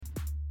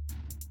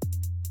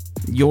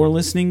You're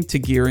listening to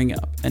Gearing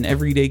Up, an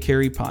Everyday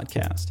Carry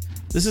podcast.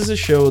 This is a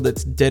show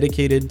that's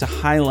dedicated to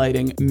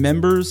highlighting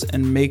members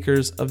and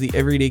makers of the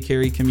Everyday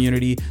Carry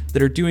community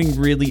that are doing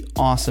really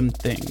awesome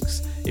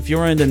things. If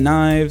you're into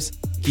knives,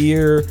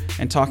 gear,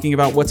 and talking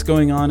about what's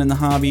going on in the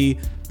hobby,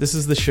 this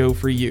is the show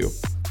for you.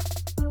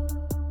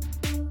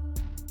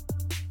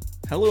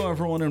 Hello,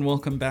 everyone, and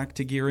welcome back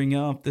to Gearing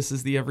Up. This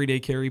is the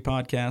Everyday Carry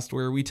podcast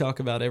where we talk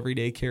about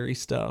everyday carry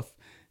stuff.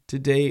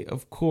 Today,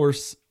 of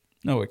course,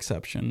 no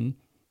exception,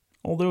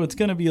 although it's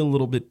going to be a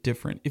little bit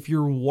different. If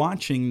you're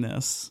watching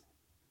this,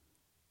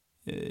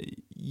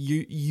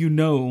 you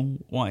know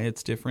why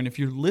it's different. If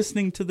you're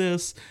listening to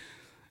this,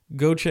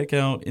 go check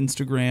out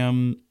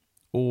Instagram,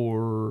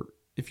 or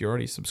if you're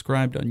already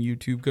subscribed on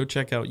YouTube, go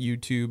check out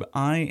YouTube.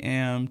 I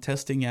am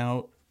testing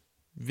out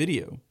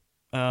video.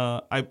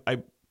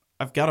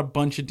 I've got a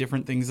bunch of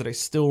different things that I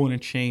still want to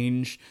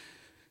change,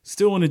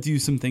 still want to do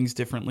some things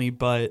differently,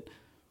 but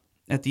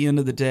at the end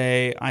of the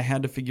day, I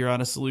had to figure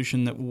out a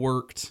solution that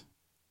worked,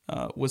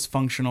 was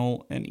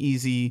functional and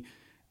easy,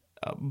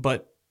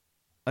 but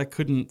I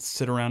couldn't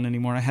sit around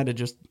anymore. I had to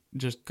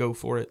just go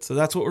for it. So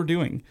that's what we're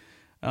doing.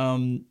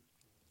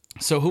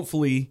 So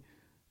hopefully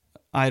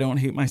I don't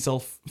hate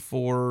myself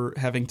for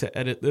having to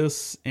edit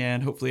this,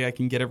 and hopefully I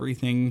can get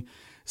everything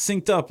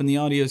synced up and the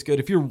audio is good.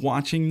 If you're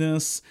watching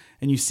this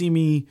and you see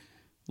me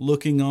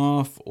looking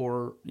off,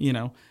 or,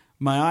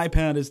 my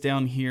iPad is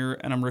down here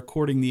and I'm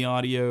recording the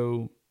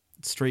audio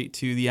straight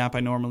to the app I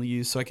normally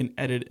use, so I can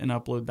edit and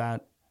upload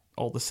that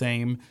all the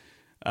same.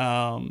 But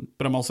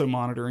I'm also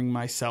monitoring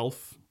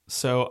myself.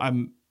 So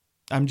I'm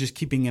just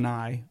keeping an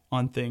eye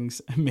on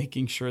things and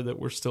making sure that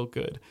we're still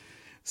good.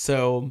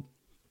 So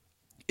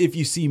if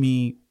you see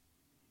me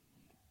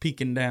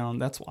peeking down,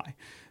 that's why.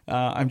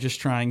 I'm just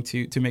trying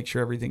to make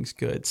sure everything's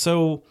good.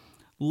 So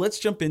let's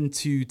jump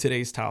into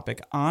today's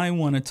topic. I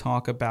want to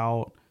talk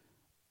about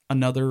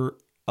another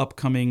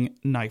upcoming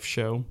knife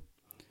show.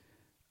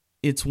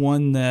 It's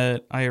one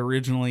that I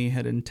originally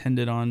had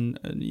intended on,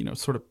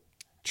 sort of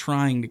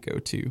trying to go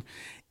to.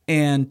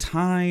 And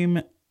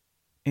time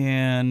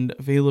and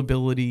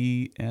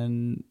availability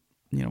and,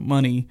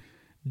 money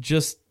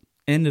just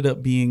ended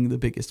up being the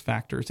biggest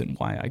factors in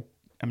why I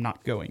am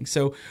not going.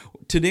 So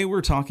today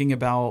we're talking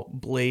about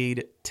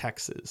Blade,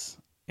 Texas.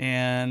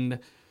 And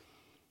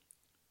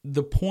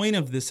the point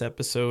of this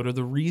episode, or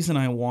the reason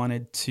I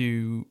wanted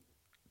to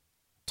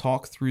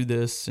talk through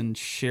this and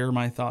share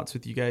my thoughts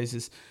with you guys,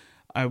 is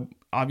I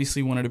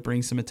obviously wanted to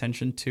bring some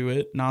attention to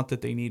it. Not that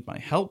they need my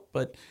help,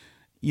 but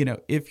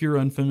if you're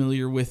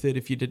unfamiliar with it,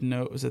 if you didn't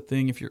know it was a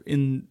thing, if you're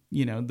in,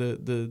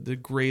 the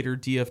greater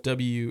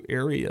DFW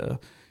area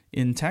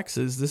in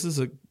Texas, this is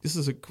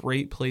a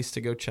great place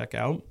to go check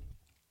out.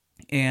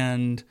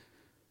 And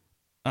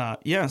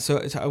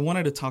so I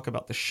wanted to talk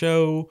about the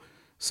show,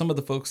 some of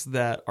the folks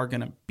that are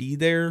going to be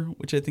there,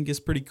 which I think is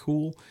pretty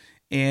cool.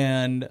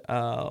 And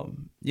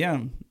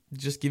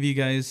just give you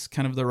guys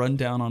kind of the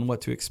rundown on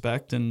what to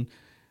expect and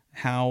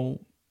how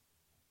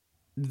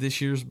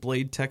this year's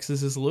Blade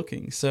Texas is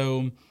looking.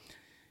 So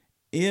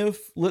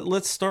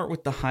let's start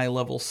with the high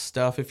level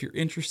stuff. If you're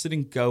interested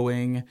in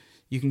going,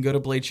 you can go to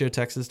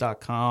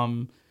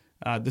bladeshowtexas.com.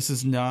 This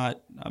is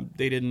not,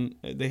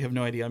 they have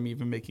no idea I'm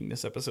even making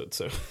this episode.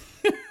 So,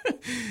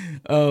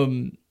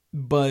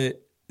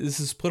 but this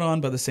is put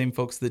on by the same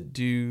folks that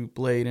do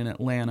Blade in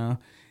Atlanta.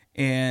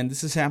 And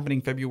this is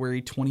happening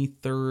February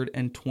 23rd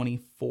and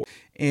 24th.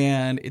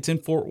 And it's in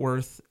Fort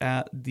Worth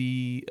at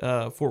the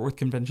Fort Worth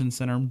Convention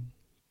Center.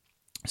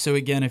 So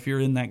again, if you're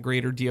in that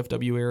greater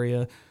DFW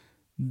area,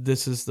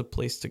 this is the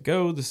place to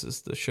go. This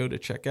is the show to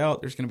check out.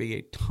 There's going to be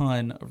a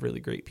ton of really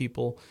great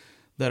people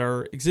that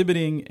are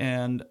exhibiting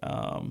and,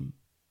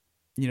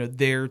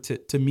 there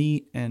to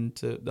meet,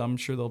 and I'm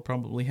sure they'll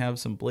probably have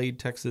some Blade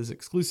Texas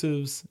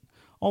exclusives,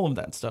 all of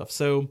that stuff.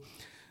 So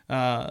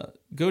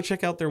go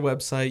check out their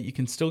website. You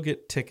can still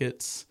get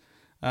tickets.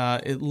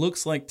 It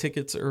looks like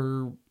tickets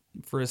are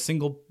for a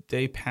single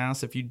day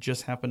pass. If you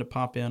just happen to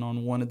pop in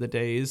on one of the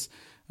days,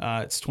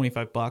 it's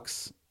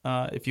 $25.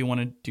 If you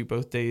want to do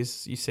both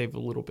days, you save a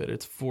little bit.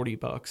 It's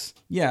 $40.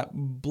 Yeah,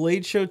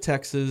 Blade Show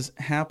Texas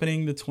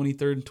happening the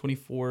 23rd and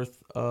 24th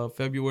of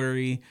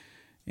February,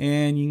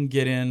 and you can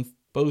get in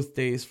both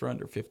days for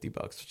under $50,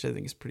 which I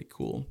think is pretty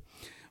cool.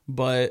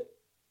 But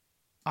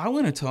I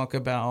want to talk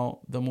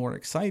about the more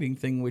exciting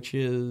thing, which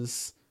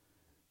is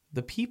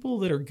the people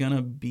that are going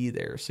to be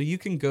there. So you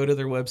can go to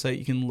their website,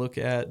 you can look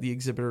at the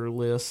exhibitor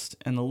list,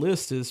 and the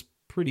list is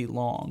pretty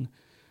long.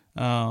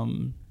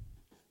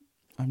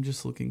 I'm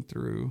just looking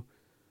through.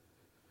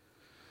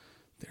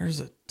 There's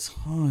a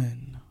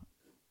ton.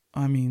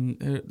 I mean,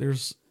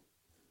 there's.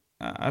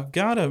 I've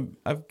got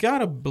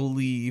to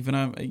believe,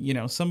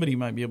 and somebody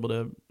might be able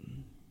to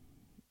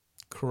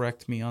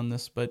correct me on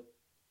this, but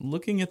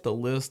looking at the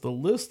list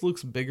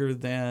looks bigger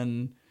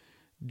than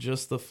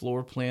just the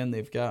floor plan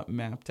they've got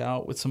mapped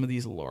out with some of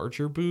these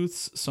larger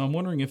booths. So I'm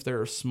wondering if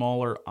there are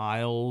smaller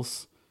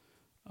aisles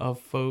of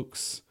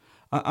folks.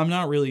 I'm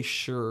not really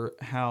sure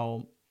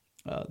how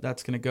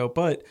that's going to go.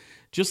 But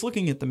just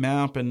looking at the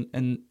map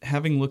and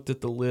having looked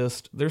at the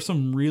list, there's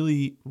some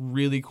really,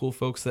 really cool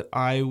folks that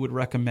I would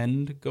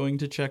recommend going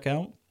to check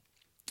out.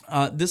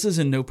 This is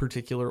in no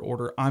particular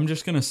order. I'm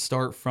just going to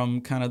start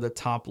from kind of the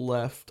top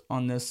left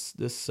on this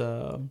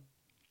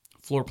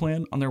floor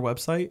plan on their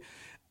website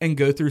and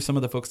go through some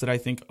of the folks that I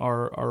think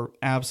are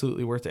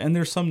absolutely worth it. And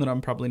there's some that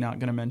I'm probably not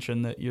going to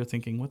mention that you're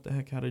thinking, what the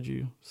heck, how did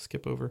you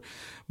skip over?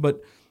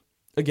 But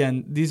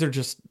again, these are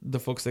just the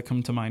folks that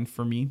come to mind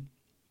for me.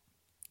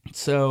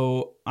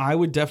 So I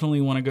would definitely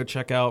want to go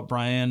check out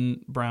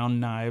Brian Brown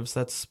Knives.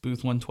 That's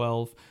booth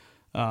 112.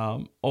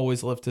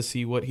 Always love to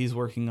see what he's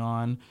working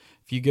on.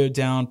 If you go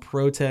down,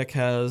 ProTech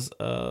has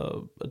a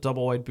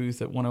double wide booth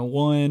at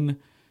 101.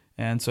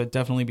 And so I'd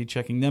definitely be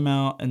checking them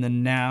out. And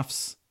then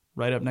NAFS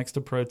right up next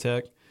to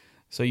ProTech.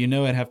 So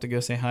I'd have to go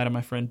say hi to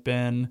my friend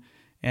Ben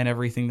and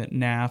everything that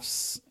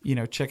NAFS,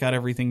 check out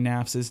everything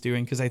NAFS is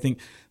doing, because I think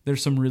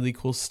there's some really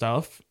cool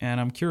stuff.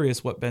 And I'm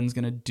curious what Ben's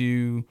going to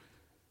do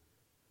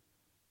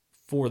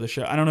for the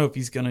show. I don't know if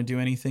he's going to do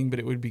anything, but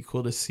it would be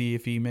cool to see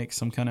if he makes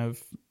some kind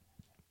of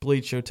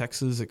Blade Show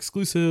Texas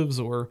exclusives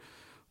or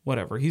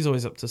whatever. He's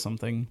always up to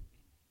something.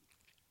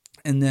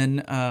 And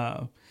then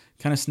kind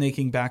of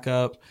snaking back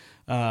up,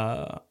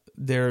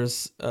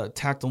 there's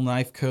Tactile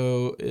Knife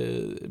Co.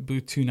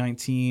 Booth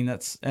 219.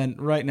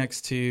 And right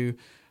next to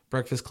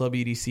Breakfast Club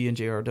EDC and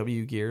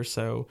JRW Gear.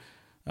 So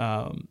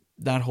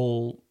that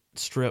whole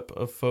strip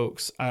of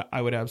folks,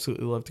 I would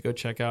absolutely love to go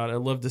check out. I'd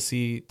love to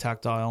see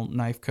Tactile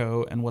Knife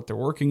Co. and what they're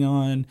working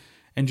on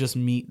and just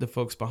meet the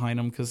folks behind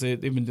them, because they've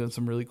been doing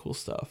some really cool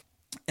stuff.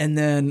 And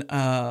then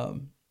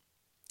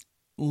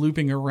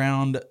looping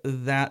around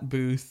that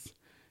booth,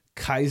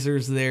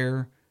 Kaiser's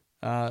there.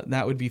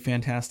 That would be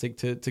fantastic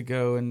to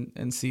go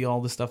and see all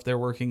the stuff they're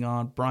working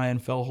on. Brian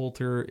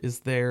Fellholter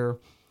is there.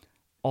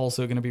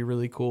 Also going to be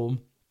really cool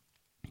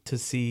to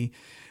see.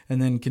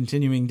 And then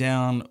continuing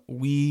down,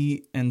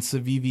 we and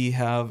Civivi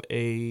have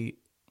a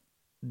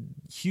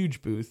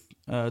huge booth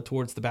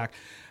towards the back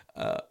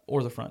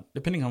or the front,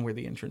 depending on where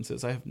the entrance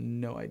is. I have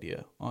no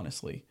idea,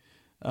 honestly.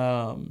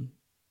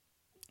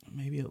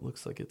 Maybe it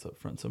looks like it's up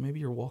front, so maybe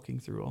you're walking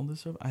through all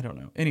this stuff. I don't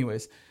know.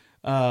 Anyways,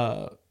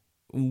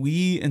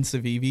 we and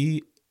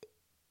Civivi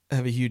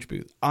have a huge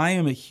booth. I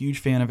am a huge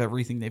fan of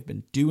everything they've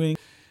been doing,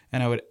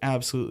 and I would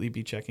absolutely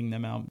be checking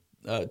them out.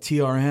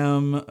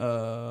 TRM,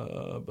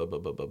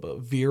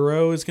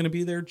 Vero is going to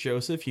be there.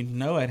 Joseph,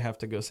 I'd have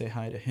to go say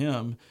hi to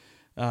him.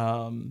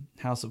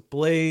 House of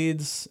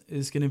Blades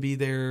is going to be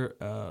there.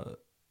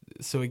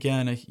 So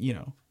again,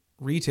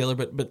 retailer,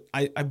 but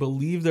I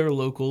believe they're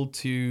local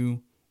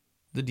to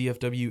the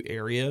DFW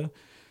area.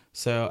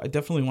 So I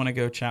definitely want to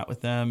go chat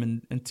with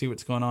them and see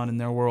what's going on in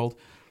their world.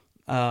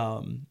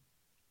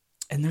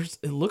 And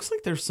it looks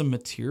like there's some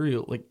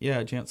material, like,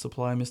 Jant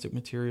Supply, Mystic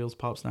Materials,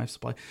 Pops Knife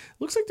Supply. It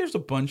looks like there's a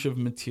bunch of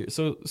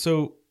material.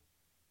 So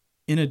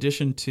in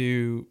addition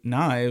to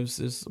knives,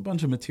 there's a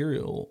bunch of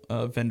material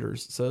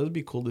vendors. So it'd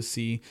be cool to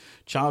see.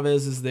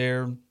 Chavez is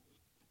there.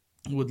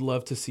 Would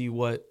love to see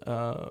what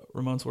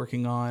Ramon's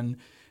working on.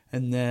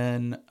 And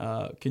then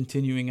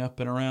continuing up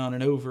and around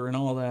and over and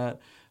all that.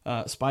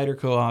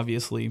 Spyderco,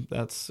 obviously,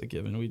 that's a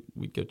given.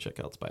 We'd go check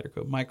out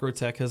Spyderco.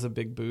 Microtech has a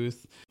big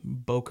booth.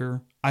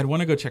 Boker. I'd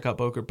want to go check out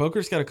Boker.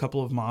 Boker's got a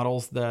couple of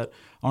models that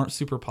aren't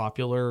super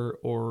popular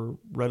or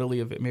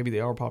readily maybe they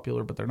are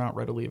popular, but they're not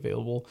readily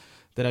available,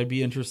 that I'd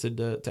be interested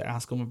to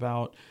ask them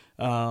about.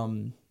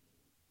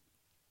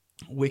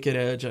 Wicked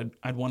Edge,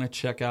 I'd want to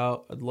check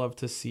out. I'd love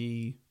to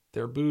see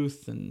their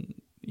booth, and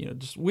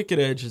just Wicked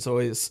Edge has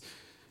always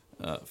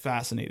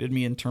fascinated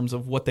me in terms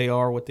of what they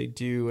are, what they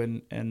do,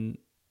 and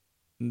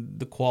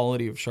the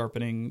quality of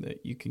sharpening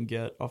that you can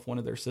get off one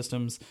of their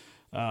systems.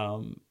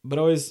 But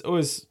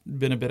always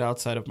been a bit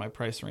outside of my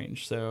price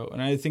range. So,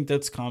 and I think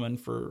that's common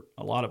for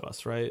a lot of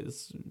us, right?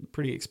 It's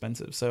pretty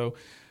expensive. So,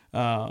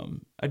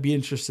 I'd be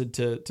interested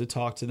to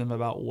talk to them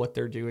about what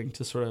they're doing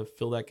to sort of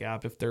fill that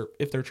gap if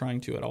they're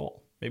trying to at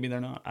all. Maybe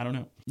they're not. I don't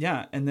know.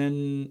 Yeah. And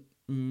then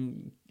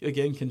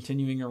again,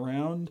 continuing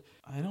around,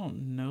 I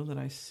don't know that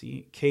I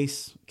see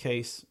Case.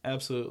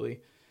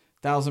 Absolutely.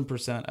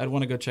 1,000%. I'd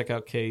want to go check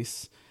out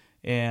Case.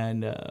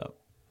 And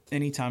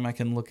anytime I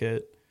can look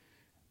at,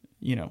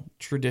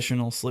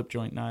 traditional slip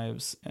joint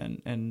knives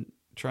and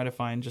try to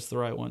find just the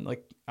right one,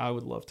 like, I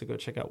would love to go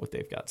check out what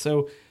they've got.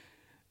 So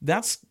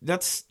that's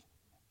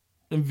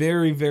a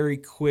very, very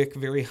quick,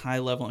 very high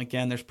level.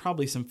 Again, there's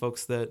probably some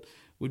folks that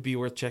would be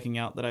worth checking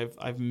out that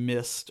I've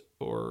missed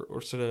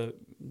or sort of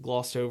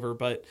glossed over.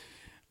 But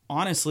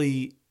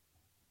honestly,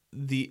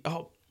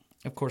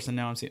 of course, and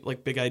now I'm seeing,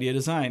 like, Big Idea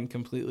Design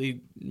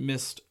completely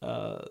missed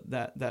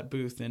that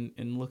booth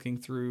in looking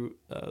through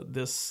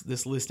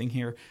this listing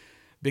here.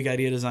 Big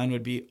Idea Design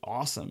would be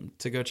awesome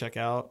to go check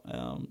out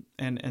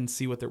and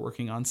see what they're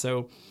working on.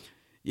 So,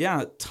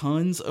 yeah,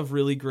 tons of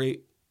really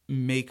great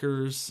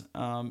makers.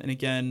 And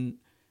again,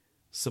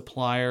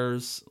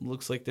 suppliers.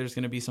 Looks like there's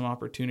going to be some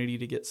opportunity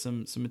to get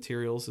some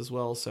materials as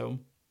well. So,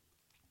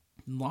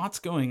 lots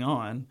going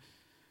on.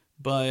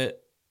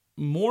 But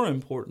more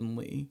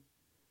importantly,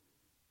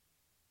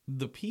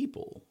 the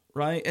people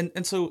right?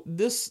 And so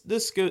this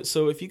goes.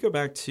 So if you go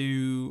back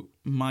to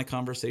my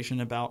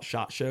conversation about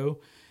SHOT Show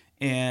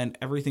and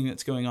everything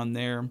that's going on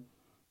there,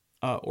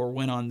 or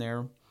went on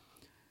there,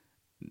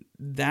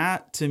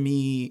 that to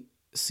me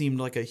seemed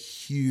like a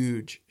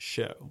huge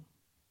show.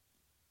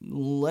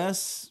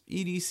 Less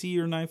EDC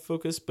or knife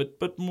focus,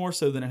 but more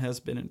so than it has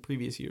been in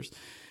previous years.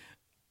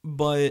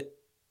 But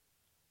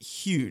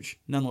huge,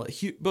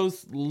 nonetheless,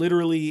 both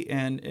literally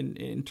and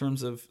in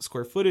terms of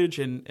square footage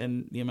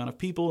and the amount of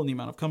people and the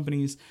amount of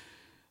companies.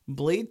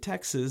 Blade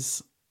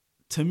Texas,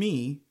 to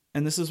me,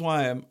 and this is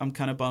why I'm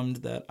kind of bummed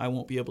that I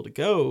won't be able to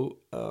go.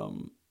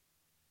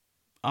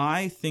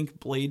 I think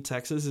Blade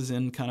Texas is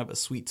in kind of a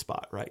sweet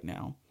spot right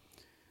now.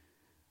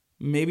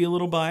 Maybe a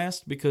little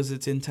biased because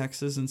it's in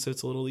Texas and so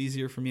it's a little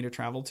easier for me to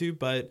travel to,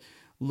 but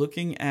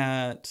looking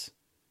at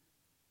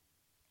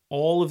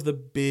all of the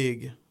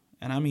big,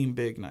 and I mean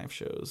big knife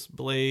shows,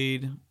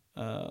 Blade,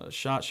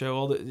 SHOT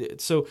Show,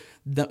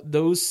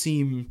 those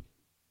seem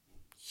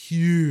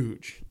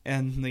huge,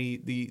 and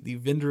the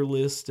vendor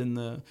list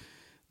and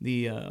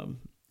the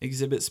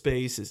exhibit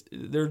space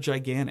they're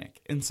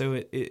gigantic, and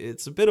so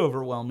it's a bit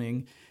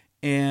overwhelming.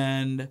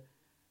 And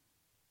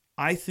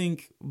I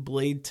think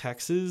Blade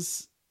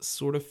Texas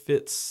sort of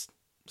fits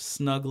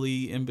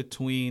snugly in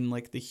between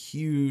like the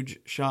huge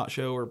SHOT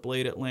Show or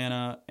Blade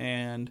Atlanta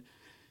and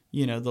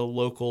the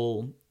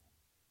local,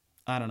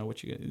 I don't know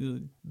what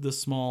the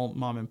small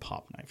mom and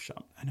pop knife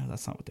shop. I know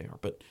that's not what they are,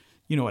 but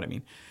you know what I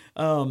mean.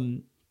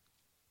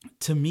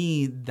 To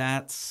me,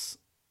 that's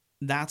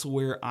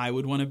where I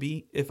would want to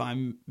be if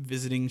I'm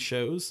visiting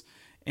shows.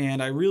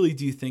 And I really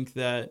do think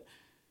that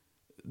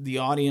the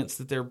audience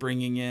that they're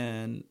bringing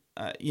in,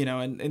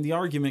 and the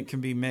argument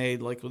can be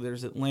made, like, well,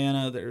 there's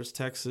Atlanta, there's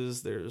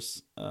Texas,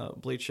 there's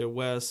Blade Show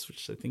West,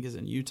 which I think is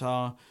in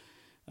Utah.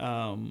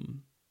 Do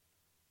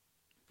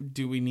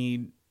we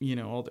need,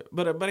 all that?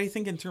 But I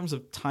think in terms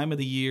of time of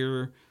the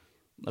year,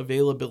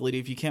 availability,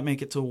 if you can't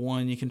make it to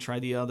one, you can try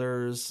the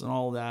others and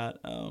all that.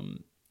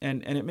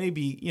 And it may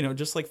be,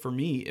 just like for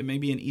me, it may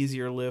be an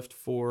easier lift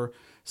for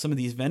some of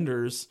these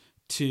vendors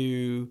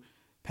to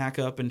pack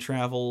up and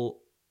travel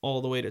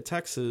all the way to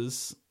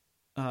Texas.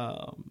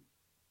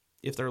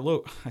 If they're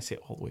low, I say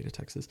all the way to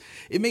Texas.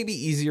 It may be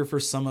easier for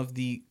some of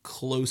the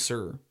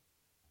closer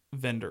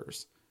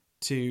vendors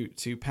to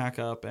pack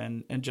up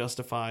and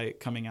justify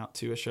coming out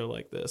to a show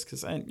like this.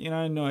 Because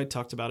I know I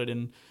talked about it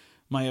in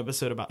my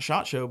episode about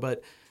SHOT Show,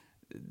 but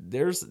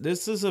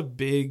this is a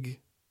big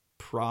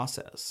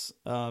process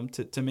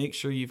to make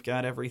sure you've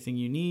got everything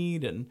you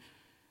need, and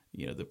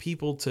the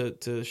people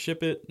to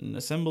ship it and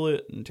assemble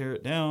it and tear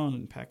it down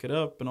and pack it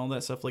up and all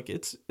that stuff. Like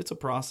it's a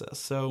process.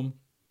 So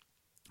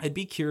I'd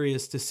be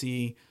curious to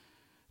see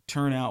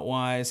turnout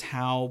wise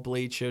how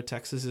Blade Show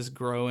Texas is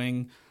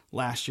growing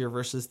last year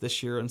versus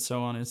this year, and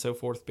so on and so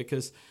forth,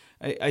 because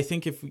I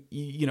think if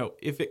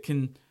it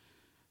can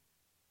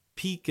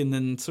peak and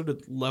then sort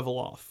of level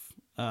off,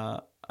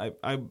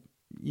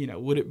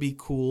 would it be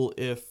cool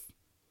if,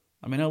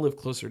 I live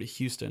closer to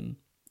Houston.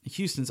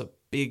 Houston's a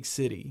big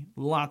city,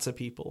 lots of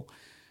people.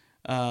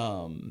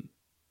 Would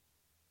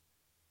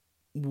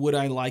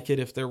I like it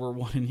if there were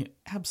one in here?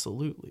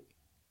 Absolutely.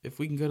 If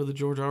we can go to the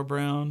George R.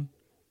 Brown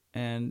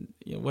and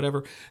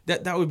whatever,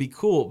 that would be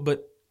cool.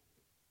 But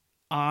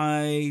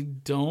I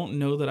don't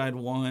know that I'd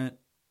want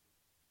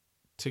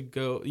to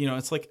go.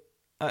 It's like,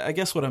 I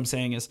guess what I'm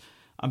saying is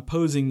I'm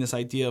posing this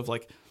idea of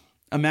like,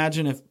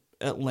 imagine if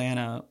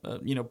Atlanta,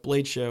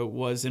 Blade Show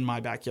was in my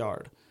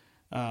backyard.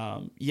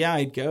 Yeah,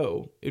 I'd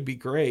go. It'd be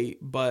great.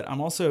 But I'm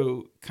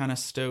also kind of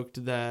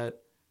stoked that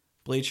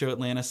Blade Show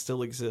Atlanta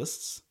still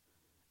exists.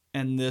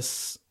 And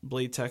this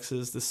Blade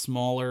Texas, this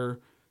smaller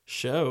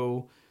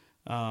show,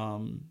 I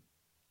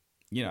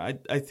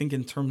think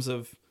in terms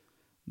of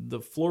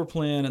the floor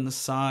plan and the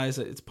size,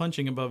 it's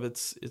punching above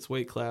its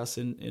weight class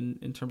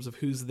in terms of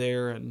who's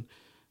there and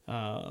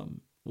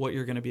what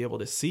you're going to be able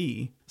to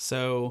see.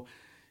 So,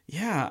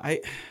 yeah,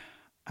 I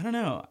don't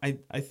know.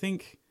 I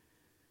think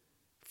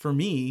for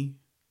me,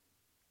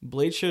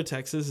 Blade Show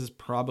Texas is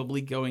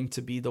probably going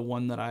to be the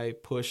one that I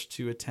push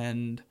to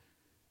attend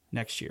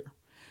next year.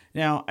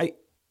 Now,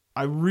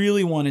 I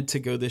really wanted to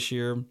go this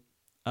year.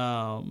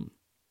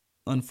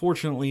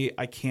 Unfortunately,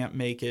 I can't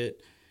make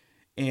it.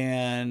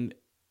 And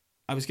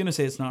I was going to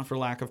say it's not for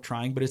lack of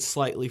trying, but it's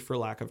slightly for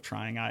lack of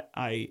trying.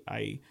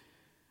 I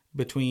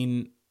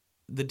between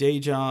the day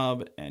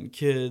job and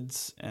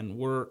kids and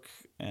work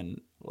and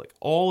like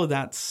all of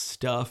that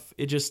stuff,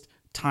 it just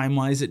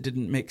time-wise, it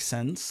didn't make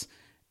sense.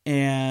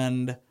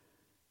 And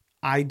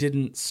I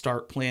didn't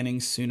start planning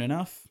soon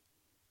enough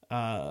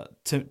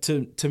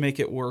to make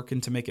it work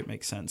and to make it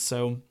make sense.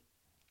 So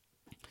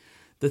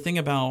the thing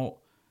about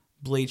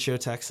Blade Show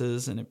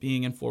Texas and it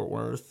being in Fort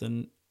Worth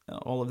and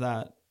all of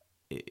that,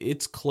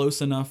 it's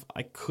close enough.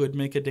 I could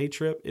make a day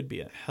trip. It'd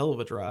be a hell of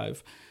a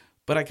drive,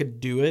 but I could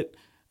do it.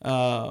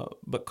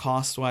 But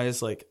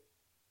cost-wise, like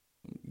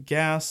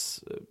gas,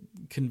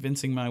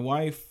 convincing my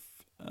wife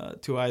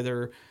to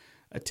either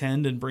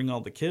attend and bring all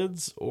the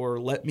kids or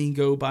let me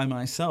go by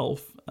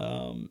myself.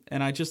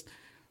 And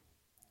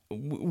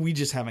we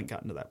just haven't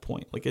gotten to that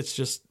point. Like, it's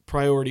just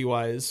priority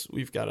wise,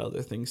 we've got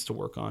other things to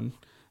work on.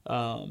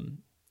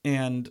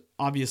 And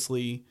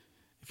obviously,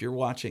 if you're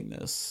watching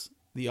this,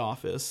 The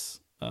Office,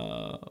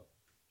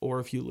 or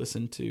if you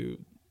listen to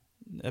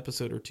an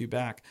episode or two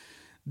back,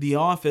 The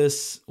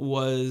Office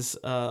was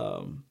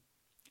an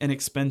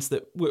expense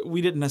that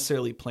we didn't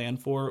necessarily plan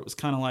for. It was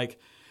kind of like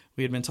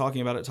we had been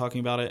talking about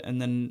it,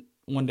 and then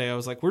one day I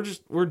was like,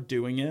 we're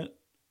doing it,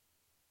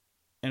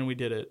 and we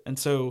did it. And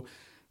so,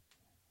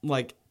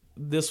 like,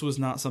 this was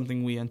not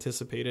something we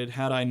anticipated.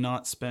 Had I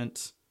not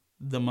spent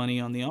the money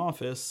on The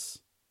Office,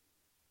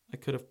 I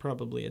could have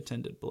probably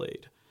attended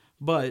Blade,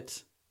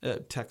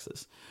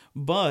 Texas.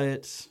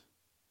 But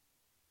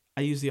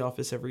I use The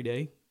Office every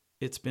day.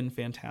 It's been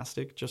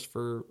fantastic just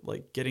for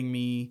like getting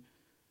me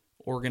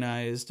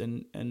organized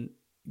and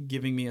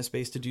giving me a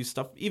space to do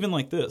stuff even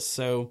like this.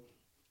 So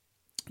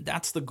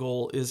that's the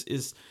goal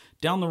is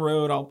down the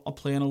road, I'll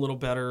plan a little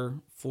better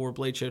for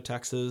Blade Show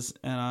Texas,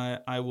 and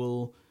I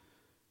will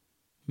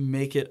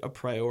make it a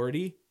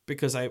priority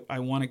because I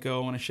want to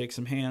go, I want to shake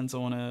some hands. I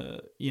want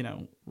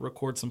to,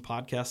 record some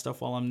podcast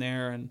stuff while I'm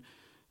there and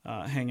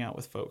hang out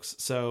with folks.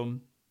 So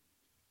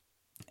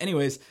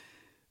anyways,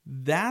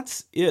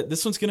 that's it.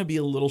 This one's going to be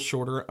a little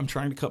shorter. I'm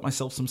trying to cut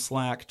myself some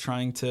slack,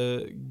 trying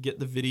to get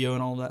the video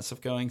and all that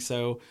stuff going.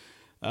 So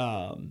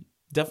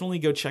definitely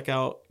go check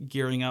out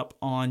Gearing Up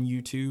on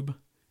YouTube,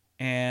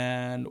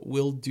 and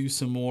we'll do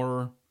some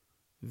more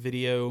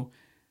video.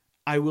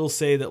 I will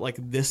say that like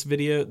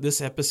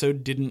this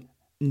episode didn't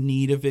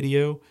need a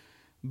video,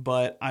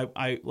 but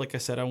I like I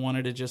said, I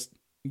wanted to just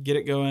get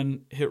it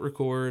going, hit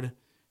record,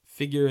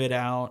 figure it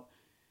out.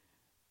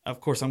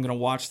 Of course, I'm going to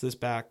watch this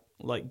back,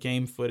 like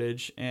game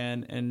footage,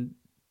 and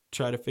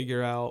try to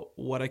figure out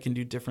what I can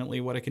do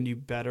differently, what I can do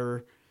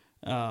better.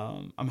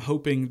 I'm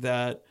hoping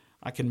that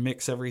I can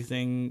mix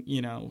everything,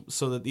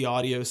 so that the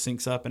audio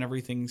syncs up and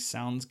everything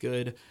sounds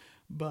good.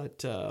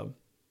 But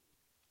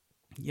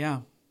yeah,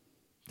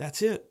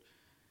 that's it.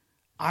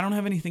 I don't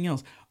have anything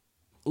else.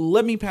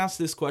 Let me pass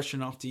this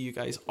question off to you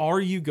guys. Are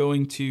you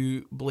going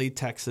to Blade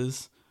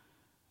Texas?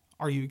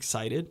 Are you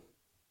excited?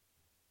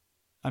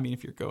 I mean,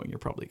 if you're going, you're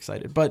probably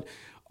excited. But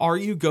are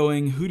you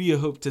going? Who do you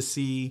hope to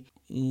see?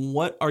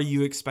 What are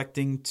you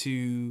expecting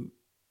to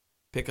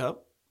pick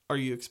up? Are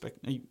you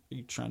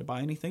trying to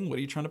buy anything? What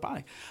are you trying to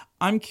buy?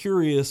 I'm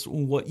curious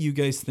what you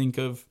guys think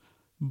of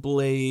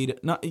Blade.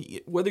 Not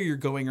whether you're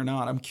going or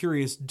not. I'm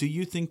curious. Do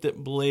you think that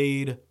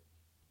Blade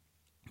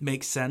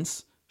makes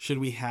sense? Should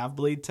we have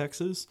Blade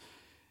Texas?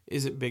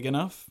 Is it big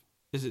enough?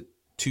 Is it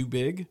too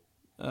big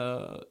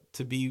to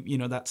be,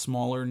 that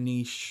smaller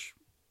niche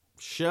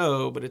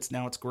show, but it's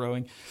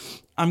growing?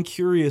 I'm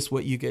curious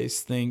what you guys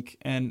think,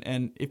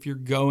 and if you're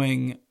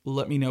going,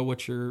 let me know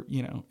what your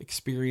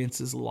experience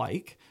is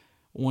like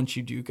once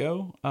you do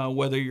go,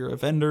 whether you're a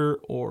vendor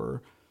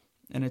or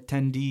an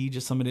attendee,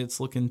 just somebody that's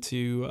looking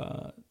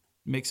to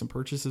make some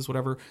purchases,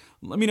 whatever.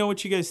 Let me know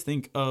what you guys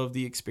think of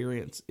the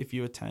experience if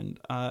you attend.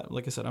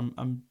 Like I said,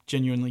 I'm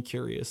genuinely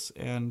curious,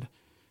 and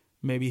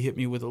maybe hit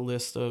me with a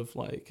list of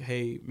like,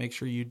 hey, make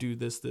sure you do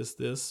this,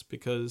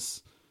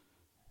 because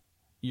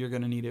you're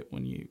going to need it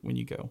when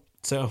you go.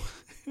 So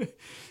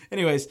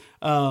anyways,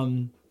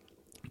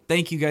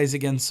 thank you guys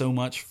again so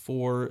much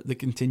for the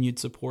continued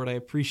support. I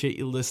appreciate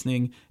you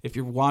listening. If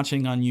you're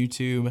watching on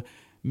YouTube,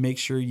 make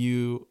sure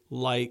you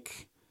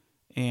like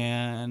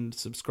and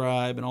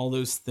subscribe and all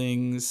those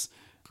things.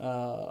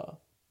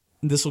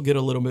 This will get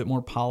a little bit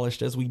more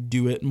polished as we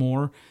do it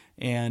more.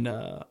 And,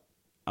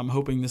 I'm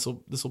hoping this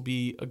will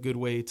be a good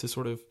way to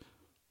sort of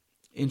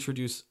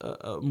introduce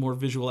a more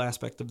visual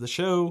aspect of the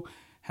show,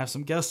 have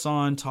some guests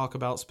on, talk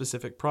about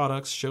specific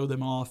products, show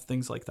them off,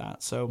 things like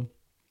that. So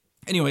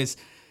anyways,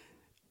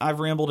 I've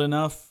rambled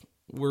enough.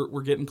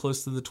 We're getting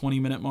close to the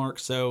 20-minute mark.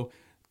 So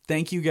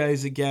thank you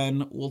guys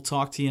again. We'll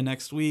talk to you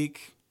next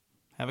week.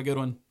 Have a good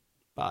one.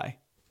 Bye.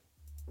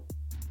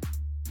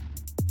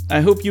 I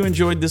hope you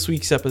enjoyed this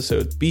week's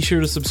episode. Be sure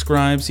to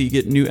subscribe so you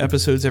get new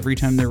episodes every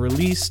time they're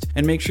released,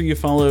 and make sure you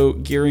follow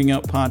Gearing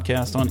Up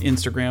Podcast on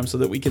Instagram so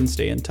that we can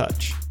stay in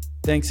touch.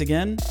 Thanks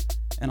again,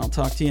 and I'll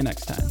talk to you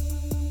next time.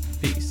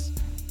 Peace.